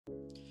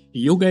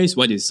Yo guys,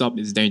 what is up?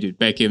 It's Danny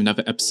back here with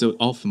another episode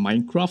of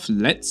Minecraft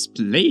Let's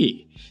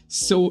Play.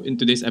 So in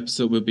today's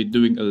episode, we'll be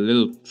doing a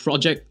little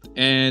project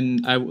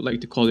and I would like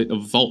to call it a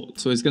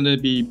vault. So it's gonna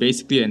be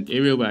basically an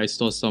area where I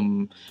store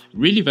some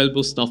really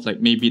valuable stuff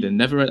like maybe the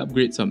netherite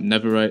upgrade, some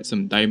netherite,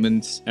 some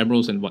diamonds,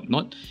 emeralds and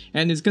whatnot.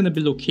 And it's gonna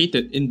be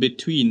located in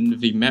between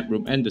the map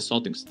room and the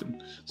sorting system.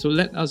 So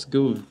let us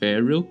go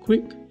there real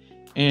quick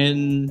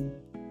and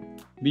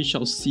we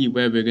shall see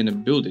where we're gonna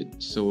build it.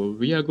 So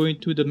we are going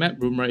to the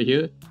map room right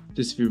here.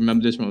 Just if you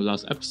remember this from the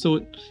last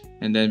episode,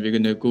 and then we're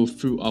gonna go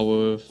through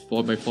our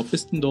 4x4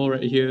 piston door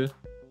right here.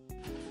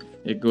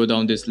 It go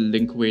down this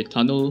linkway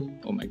tunnel.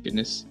 Oh my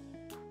goodness,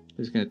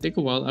 it's gonna take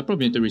a while. I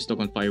probably need to restock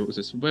on fireworks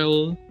as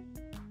well.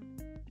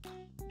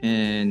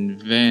 And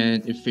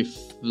then if we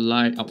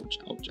fly, ouch,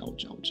 ouch,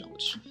 ouch, ouch,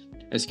 ouch.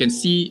 As you can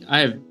see,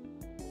 I have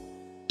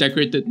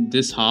decorated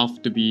this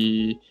half to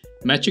be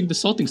matching the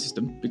sorting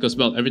system because,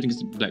 well,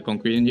 everything's black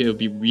concrete in here. It would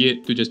be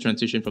weird to just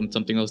transition from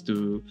something else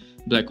to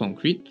black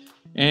concrete.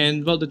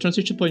 And, well, the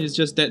transition point is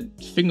just that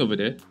thing over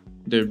there,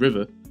 the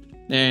river.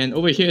 And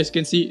over here, as you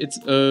can see, it's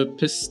a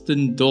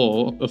piston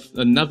door, of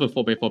another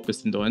 4x4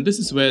 piston door. And this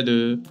is where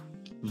the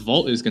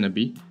vault is going to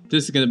be.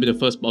 This is going to be the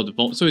first part of the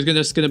vault. So it's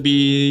just going to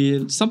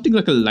be something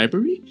like a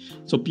library.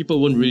 So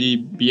people won't really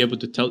be able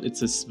to tell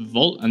it's a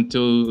vault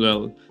until,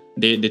 well,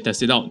 they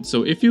test it out.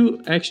 So if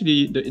you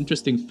actually, the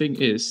interesting thing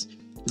is,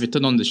 if you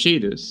turn on the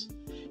shaders,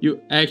 you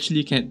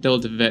actually can't tell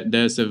that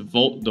there's a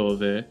vault door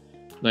there.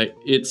 Like,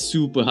 it's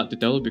super hard to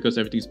tell because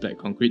everything's black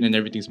concrete and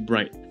everything's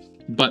bright.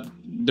 But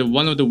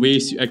one of the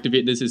ways you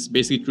activate this is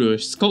basically through a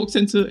sculk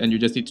sensor, and you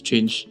just need to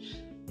change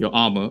your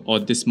armor or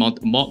dismount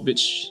a mob,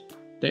 which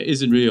there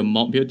isn't really a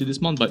mob here to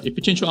dismount. But if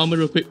you change your armor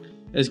real quick,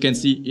 as you can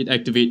see, it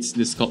activates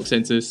the sculk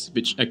sensors,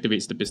 which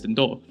activates the piston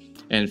door.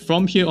 And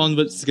from here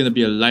onwards, it's going to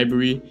be a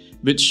library,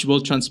 which will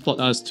transport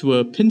us to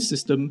a pin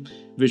system,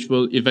 which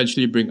will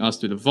eventually bring us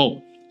to the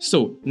vault.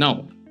 So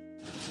now,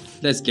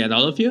 let's get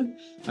out of here.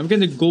 I'm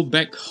going to go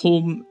back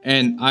home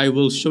and I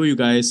will show you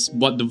guys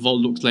what the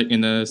vault looks like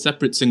in a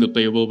separate single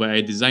player world where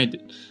I designed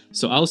it.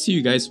 So I'll see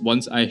you guys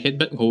once I head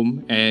back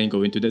home and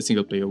go into that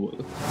single player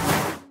world.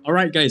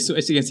 Alright guys, so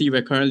as you can see,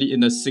 we're currently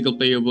in a single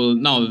player world.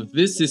 Now,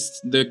 this is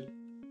the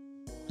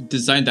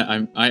design that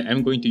I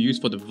am going to use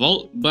for the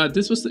vault, but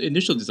this was the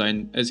initial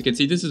design. As you can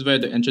see, this is where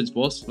the entrance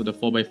was for the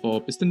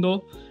 4x4 piston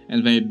door,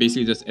 and then you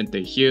basically just enter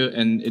here.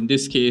 And in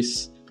this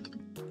case,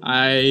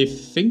 I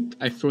think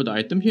I throw the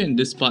item here, and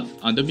this part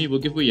under me will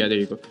give away. Yeah, there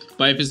you go.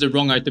 But if it's the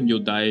wrong item, you'll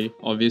die,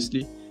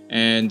 obviously.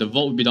 And the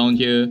vault will be down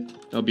here.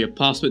 There'll be a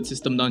password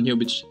system down here,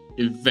 which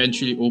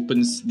eventually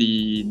opens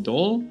the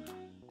door,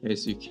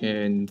 as you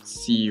can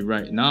see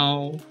right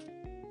now.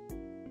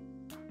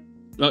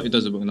 Well, it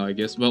doesn't work now, I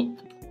guess. Well,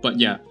 but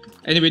yeah.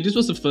 Anyway, this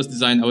was the first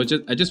design.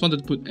 I just wanted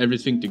to put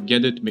everything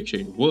together to make sure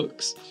it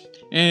works.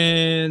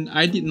 And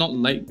I did not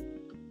like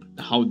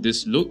how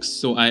this looks,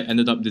 so I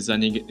ended up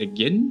designing it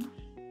again.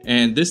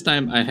 And this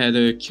time I had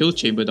a kill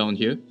chamber down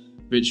here,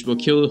 which will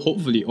kill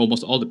hopefully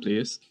almost all the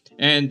players.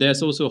 And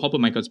there's also hopper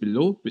minecarts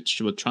below,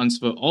 which will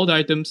transfer all the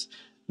items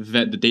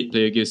that the dead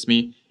player gives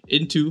me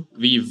into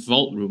the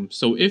vault room.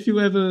 So if you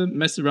ever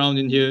mess around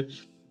in here,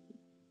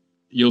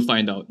 you'll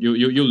find out.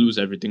 You'll lose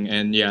everything.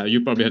 And yeah, you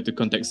probably have to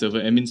contact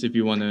server admins if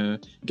you want to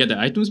get the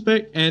items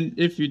back. And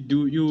if you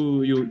do,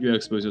 you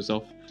expose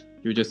yourself.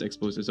 You just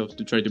expose yourself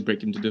to try to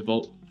break into the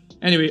vault.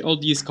 Anyway, all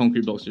these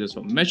concrete blocks are just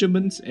for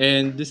measurements,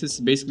 and this is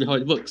basically how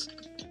it works.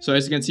 So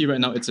as you can see right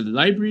now, it's a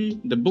library.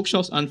 The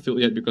bookshelves aren't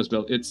filled yet because,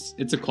 well, it's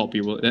a copy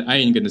world. I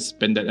ain't gonna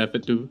spend that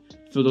effort to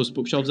fill those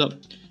bookshelves up.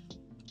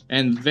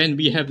 And then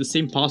we have the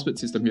same password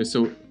system here.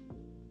 So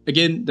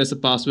again, there's a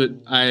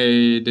password.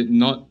 I do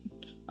not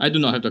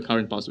have the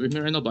current password with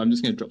me right now, but I'm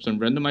just gonna drop some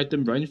random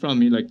item right in front of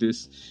me like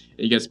this.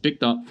 It gets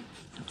picked up.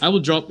 I will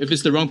drop, if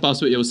it's the wrong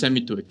password, it will send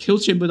me to a kill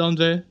chamber down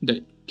there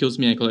that kills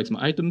me and collects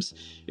my items.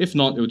 If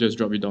not, it will just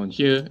drop you down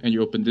here and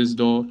you open this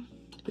door.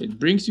 It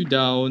brings you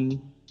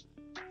down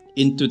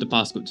into the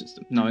passcode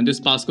system. Now in this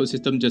passcode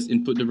system, just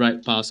input the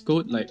right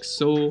passcode like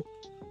so.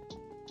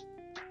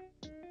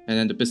 And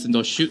then the piston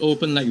door should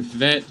open like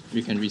that.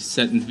 We can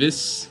reset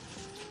this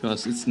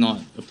because it's not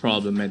a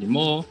problem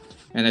anymore.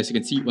 And as you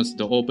can see, once the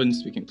door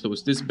opens, we can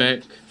close this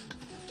back.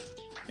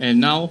 And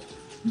now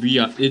we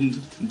are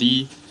in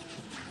the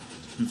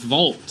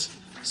vault.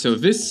 So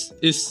this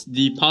is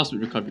the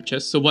password recovery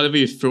chest. So whatever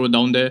you throw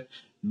down there,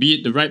 be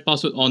it the right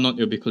password or not, it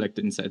will be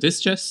collected inside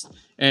this chest.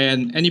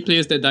 And any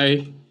players that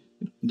die,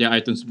 their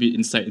items will be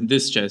inside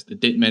this chest, the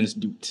dead man's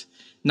loot.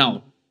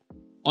 Now,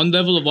 on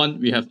level of 1,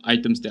 we have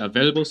items that are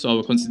available, so I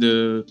will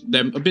consider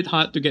them a bit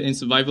hard to get in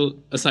survival,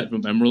 aside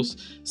from emeralds.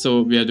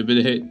 So we have the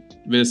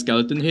with a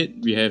skeleton head,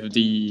 we have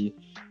the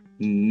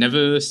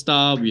Never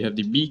Star, we have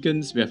the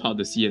beacons, we have Heart of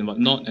the Sea and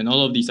whatnot, and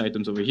all of these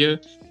items over here.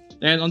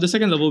 And on the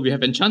second level, we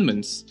have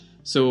enchantments.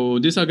 So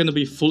these are going to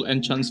be full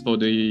enchants for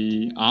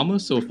the armor.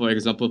 So for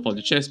example, for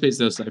the chest plates,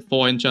 there's like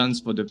 4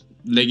 enchants. For the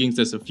leggings,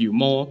 there's a few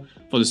more.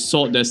 For the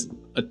sword, there's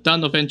a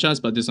ton of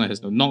enchants, but this one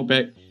has no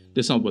knockback.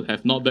 This one will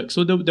have knockback.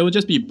 So there will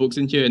just be books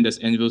in here, and there's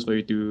anvils for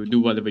you to do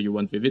whatever you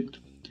want with it.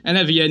 And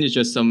at the end is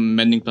just some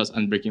mending plus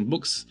unbreaking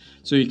books.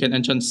 So you can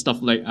enchant stuff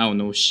like, I don't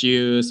know,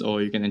 shears,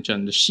 or you can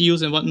enchant the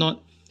shields and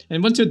whatnot.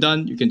 And once you're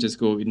done, you can just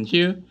go in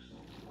here,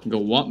 go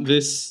warp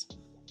this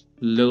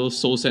little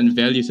soul sand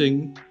value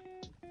thing,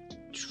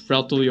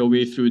 throttle your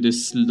way through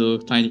this little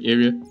tiny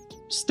area,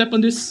 step on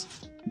this,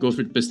 go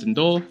through the piston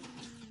door,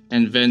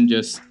 and then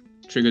just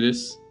trigger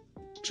this,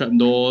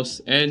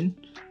 trapdoors, and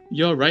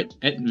you're right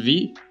at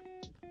the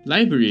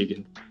library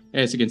again.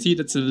 As you can see,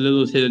 that's a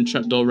little hidden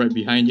trapdoor right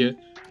behind here.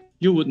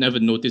 You would never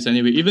notice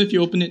anyway. Even if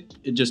you open it,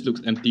 it just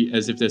looks empty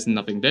as if there's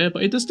nothing there,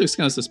 but it does look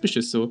kind of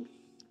suspicious, so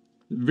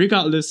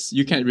regardless,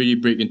 you can't really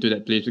break into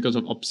that place because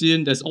of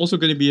obsidian. There's also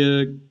going to be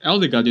a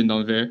Elder Guardian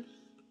down there,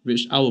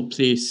 which I will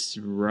place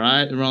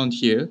right around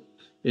here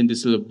in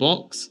this little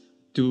box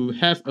to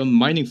have a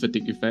mining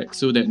fatigue effect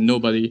so that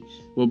nobody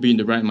will be in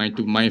the right mind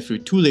to mine through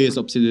 2 layers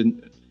of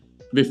obsidian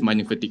with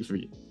mining fatigue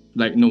free.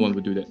 Like, no one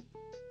would do that.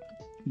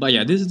 But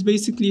yeah, this is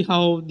basically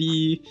how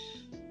the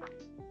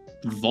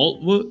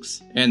vault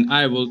works, and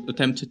I will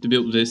attempt to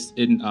build this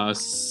in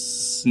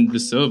the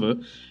server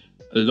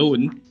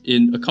alone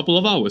in a couple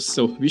of hours,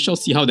 so we shall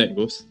see how that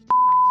goes.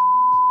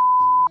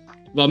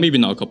 Well, maybe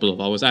not a couple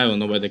of hours, I don't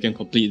know whether I can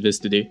complete this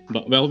today,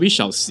 but well, we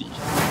shall see.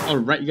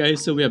 Alright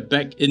guys, so we are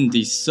back in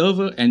the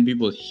server and we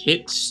will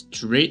head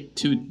straight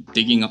to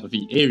digging out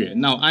the area.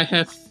 Now, I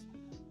have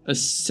a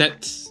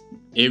set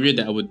area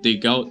that I would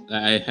dig out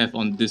that I have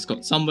on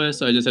Discord somewhere,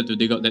 so I just have to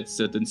dig out that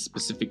certain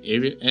specific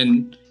area,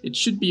 and it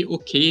should be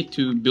okay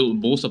to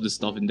build most of the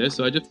stuff in there.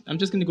 So I'm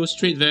just gonna go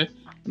straight there.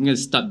 I'm gonna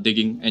start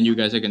digging, and you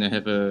guys are gonna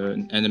have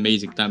an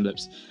amazing time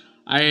lapse.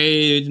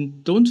 I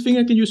don't think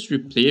I can use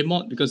replay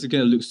mod because it's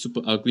gonna look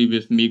super ugly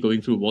with me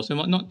going through walls and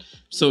whatnot.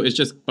 So it's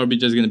probably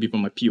just gonna be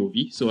from my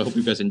POV. So I hope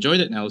you guys enjoyed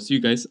it, and I'll see you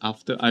guys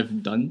after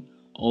I've done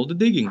all the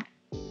digging.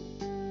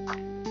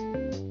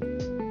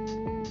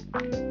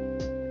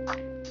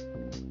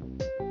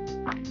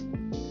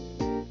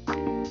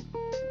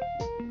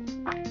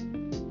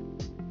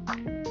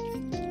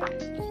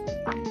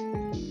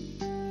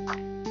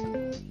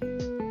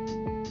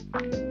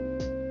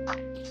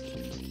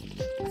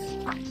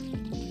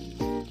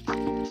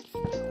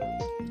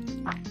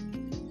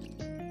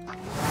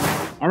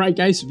 Alright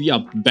guys, we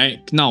are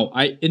back. Now,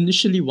 I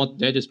initially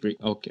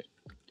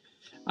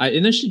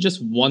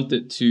just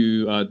wanted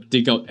to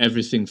dig out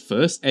everything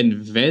first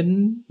and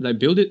then like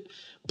build it,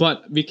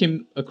 but we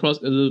came across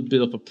a little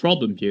bit of a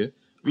problem here.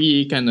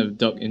 We kind of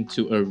dug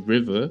into a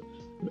river,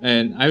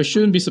 and I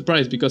shouldn't be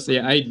surprised because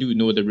yeah, I do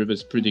know the river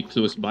is pretty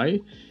close by,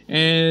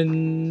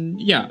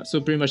 and yeah,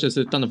 so pretty much there's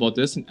a ton of water.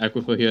 There's an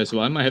aquifer here as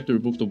well. I might have to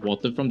remove the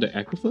water from the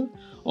aquifer,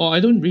 or I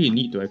don't really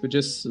need to. I could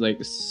just like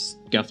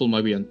scaffold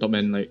my way on top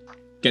and like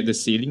get the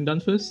ceiling done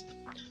first.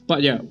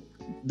 But yeah,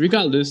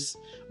 regardless,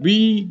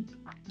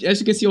 as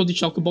you can see, all the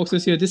shulker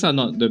boxes here, these are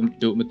not the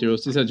build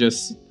materials, these are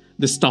just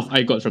the stuff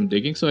I got from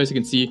digging. So as you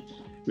can see,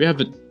 we have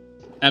an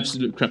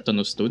absolute crap ton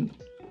of stone.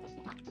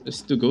 It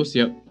still goes,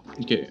 yep.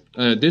 Okay,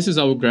 this is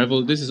our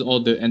gravel, this is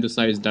all the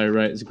andesites,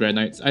 diorites,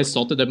 granites. I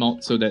sorted them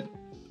out so that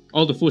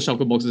all the full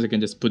shulker boxes, I can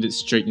just put it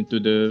straight into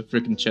the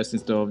freaking chest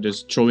instead of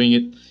just throwing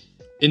it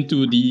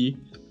into the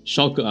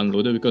shulker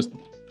unloader, because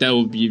that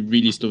would be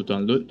really slow to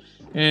unload.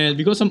 And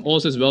we got some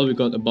ores as well. We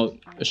got about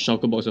a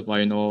shulker box of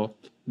iron ore.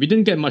 We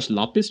didn't get much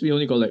lapis, we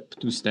only got like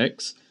 2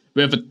 stacks.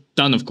 We have a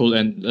ton of coal,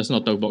 and let's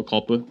not talk about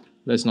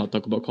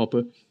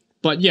copper.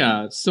 But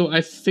yeah, so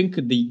I think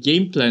the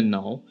game plan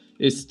now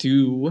is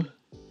to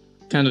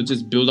kind of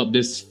just build up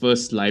this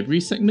first library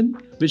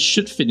segment, which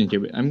should fit in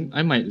here.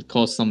 I might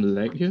cause some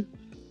lag here.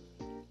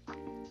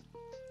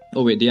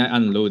 Oh wait, did I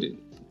unload it?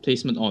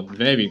 Placement on,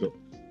 there we go.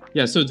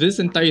 Yeah, so this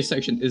entire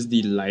section is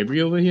the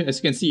library over here. As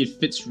you can see, it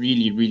fits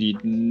really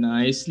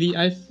nicely,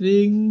 I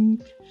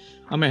think.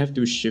 I might have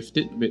to shift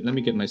it. Wait, let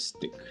me get my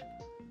stick.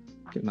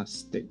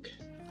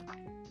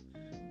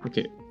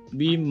 Okay,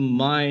 we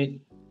might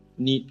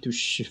need to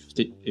shift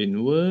it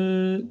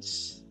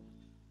inwards.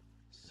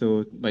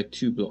 So, by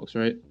 2 blocks,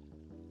 right?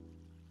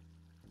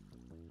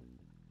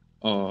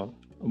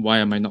 Why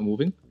am I not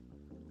moving?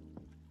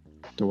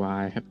 Do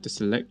I have to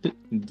select it?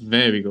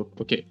 There we go,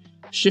 okay.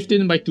 Shift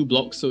it in by 2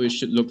 blocks, so it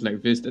should look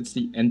like this. That's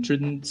the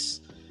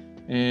entrance.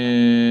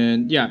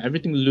 And yeah,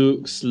 everything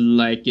looks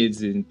like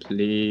it's in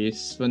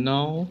place for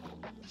now.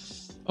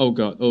 Oh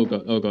god,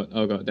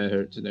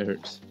 that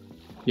hurts.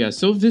 Yeah,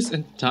 so this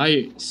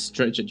entire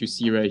stretch that you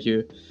see right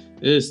here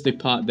is the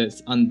part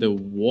that's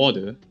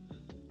underwater.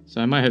 So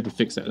I might have to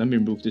fix that. Let me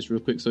remove this real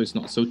quick so it's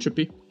not so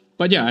trippy.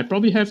 But yeah, I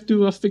probably have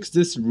to fix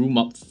this room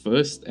up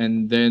first,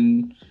 and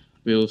then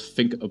we'll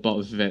think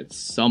about that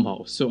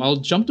somehow. So I'll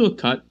jump to a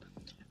cut.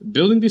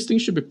 Building this thing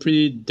should be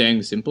pretty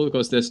dang simple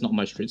because there's not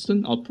much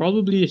redstone. I'll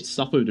probably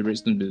suffer with the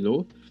redstone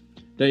below.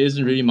 There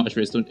isn't really much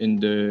redstone in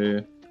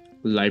the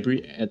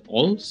library at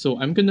all. So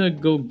I'm gonna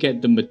go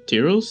get the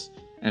materials,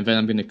 and then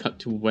I'm gonna cut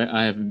to where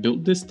I have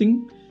built this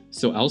thing.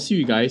 So I'll see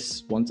you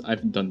guys once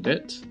I've done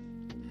that.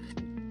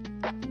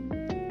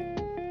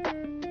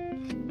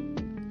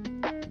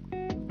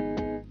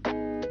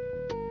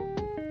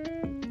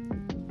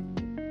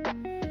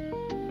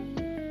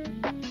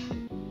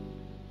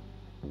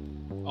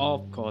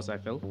 Of course I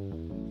fell.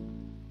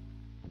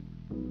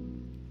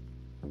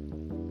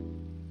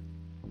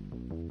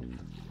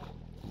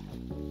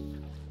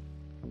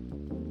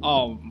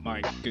 Oh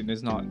my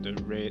goodness, not the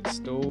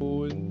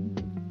redstone.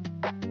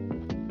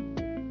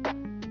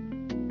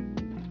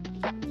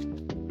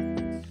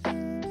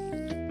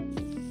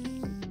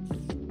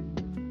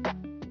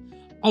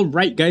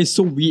 Alright guys,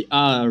 so we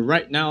are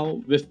right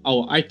now with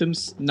our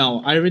items.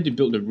 Now, I already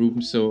built the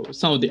room, so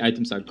some of the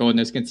items are gone.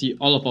 As you can see,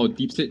 all of our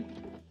deep slate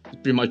is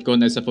pretty much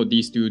gone except for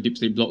these two deep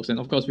slate blocks. And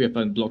of course, we have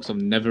blocks of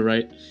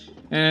netherite.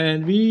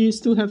 And we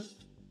still have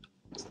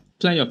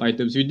plenty of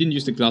items. We didn't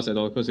use the glass at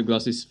all because the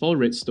glass is for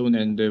redstone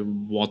and the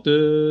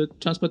water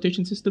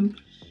transportation system.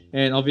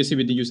 And obviously,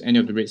 we didn't use any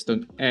of the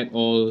redstone at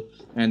all.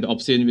 And the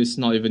obsidian is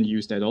not even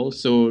used at all.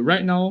 So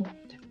right now,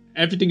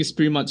 everything is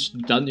pretty much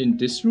done in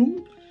this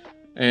room.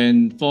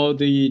 And for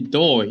the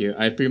door here,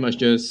 I pretty much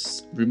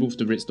just removed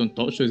the redstone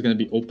torch, so it's gonna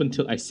be open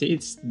till I say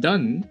it's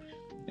done.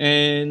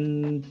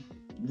 And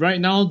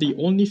right now, the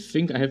only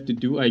thing I have to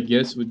do, I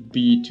guess, would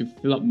be to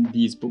fill up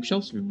these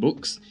bookshelves with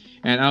books.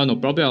 And I don't know,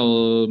 probably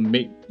I'll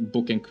make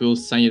Book and Quill,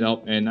 sign it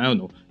up, and I don't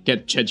know,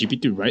 get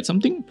ChatGPT to write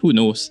something? Who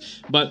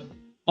knows? But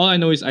all I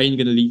know is I ain't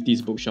gonna leave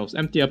these bookshelves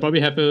empty. I'll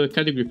probably have a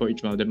category for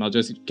each one of them. I'll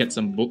just get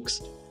some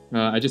books.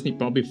 I just need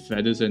probably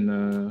feathers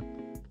and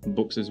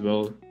books as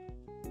well.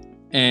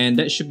 And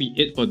that should be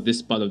it for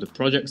this part of the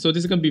project. So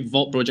this is going to be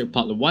Vault Project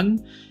Part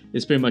 1.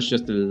 It's pretty much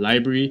just the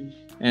library.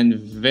 And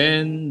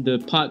then the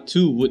Part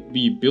 2 would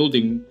be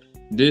building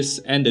this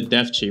and the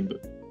death chamber.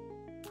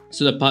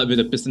 So the part with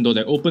the piston door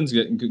that opens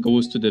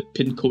goes to the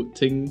pin code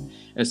thing,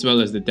 as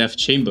well as the death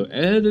chamber.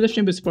 And the death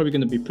chamber is probably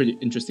going to be pretty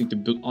interesting to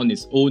build on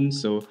its own.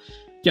 So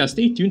yeah,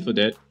 stay tuned for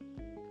that.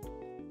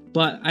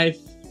 But I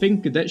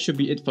think that should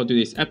be it for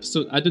today's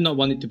episode. I do not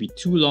want it to be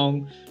too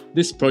long.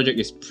 This project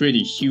is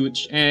pretty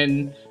huge,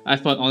 and I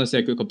thought honestly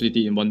I could complete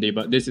it in one day,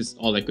 but this is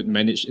all I could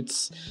manage.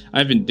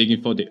 I've been digging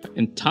for the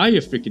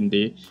entire freaking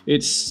day.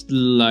 It's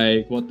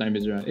like, what time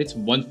is it around? It's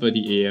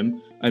 1:30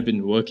 AM. I've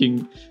been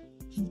working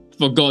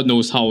for God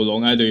knows how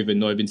long. I don't even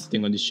know. I've been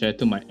sitting on this chair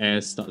till my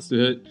ass starts to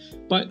hurt.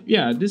 But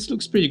yeah, this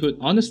looks pretty good.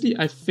 Honestly,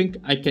 I think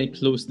I can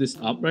close this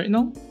up right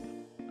now.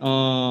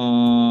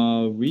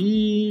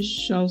 We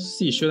shall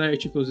see. Should I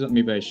actually close it up?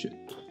 Maybe I should.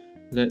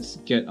 Let's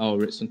get our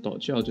redstone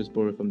torch. I'll just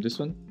borrow from this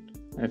one.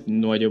 I have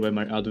no idea where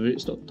my other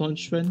redstone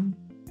torch went.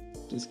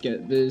 Just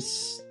get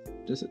this.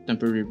 Just a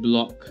temporary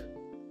block.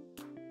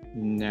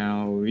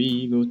 Now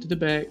we go to the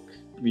back.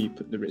 We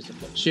put the redstone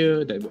torch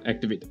here. That will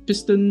activate the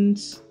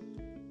pistons.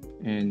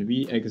 And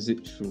we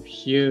exit through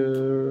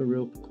here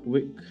real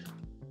quick.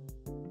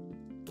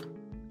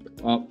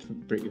 Up,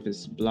 break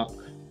this block.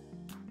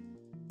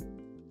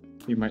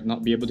 We might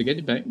not be able to get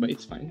it back, but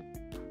it's fine.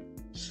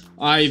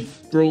 I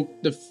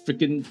broke the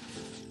freaking...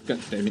 God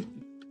damn it.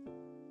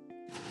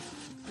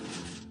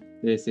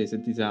 This is a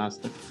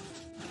disaster.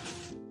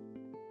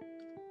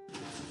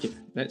 Okay,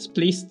 let's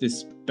place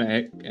this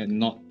back and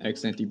not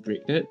accidentally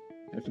break that.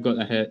 I forgot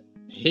I had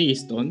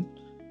haste on,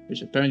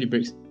 which apparently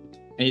breaks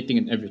anything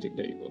and everything.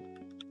 There you go.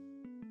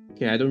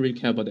 Okay, I don't really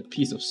care about that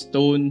piece of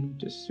stone.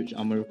 Just switch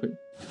armor real quick.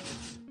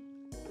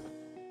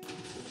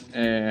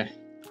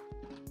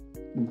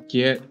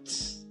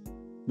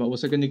 What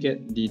was I gonna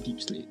get? The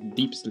deep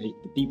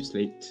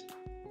slate.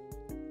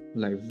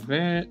 Like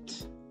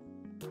that.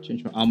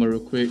 Change my armor real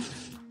quick.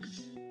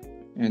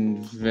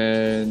 And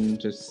then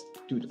just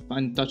do the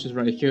fun touches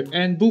right here.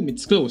 And boom,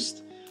 it's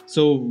closed.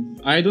 So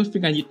I don't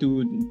think I need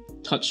to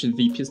touch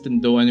the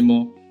piston door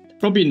anymore.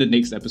 Probably in the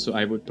next episode,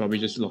 I would probably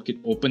just lock it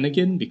open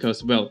again.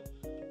 Because, well,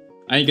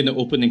 I ain't gonna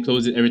open and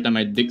close it every time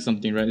I dig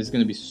something, right? It's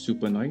gonna be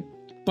super annoying.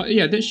 But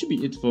yeah, that should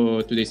be it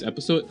for today's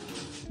episode.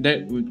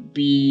 That would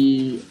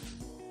be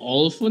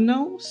all for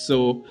now.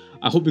 So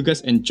I hope you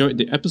guys enjoyed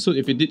the episode.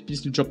 If you did,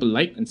 please do drop a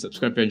like and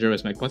subscribe if you enjoy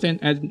my content.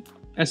 And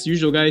as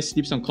usual guys,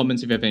 leave some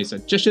comments if you have any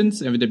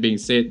suggestions. And with that being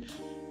said,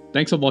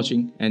 thanks for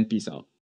watching and peace out.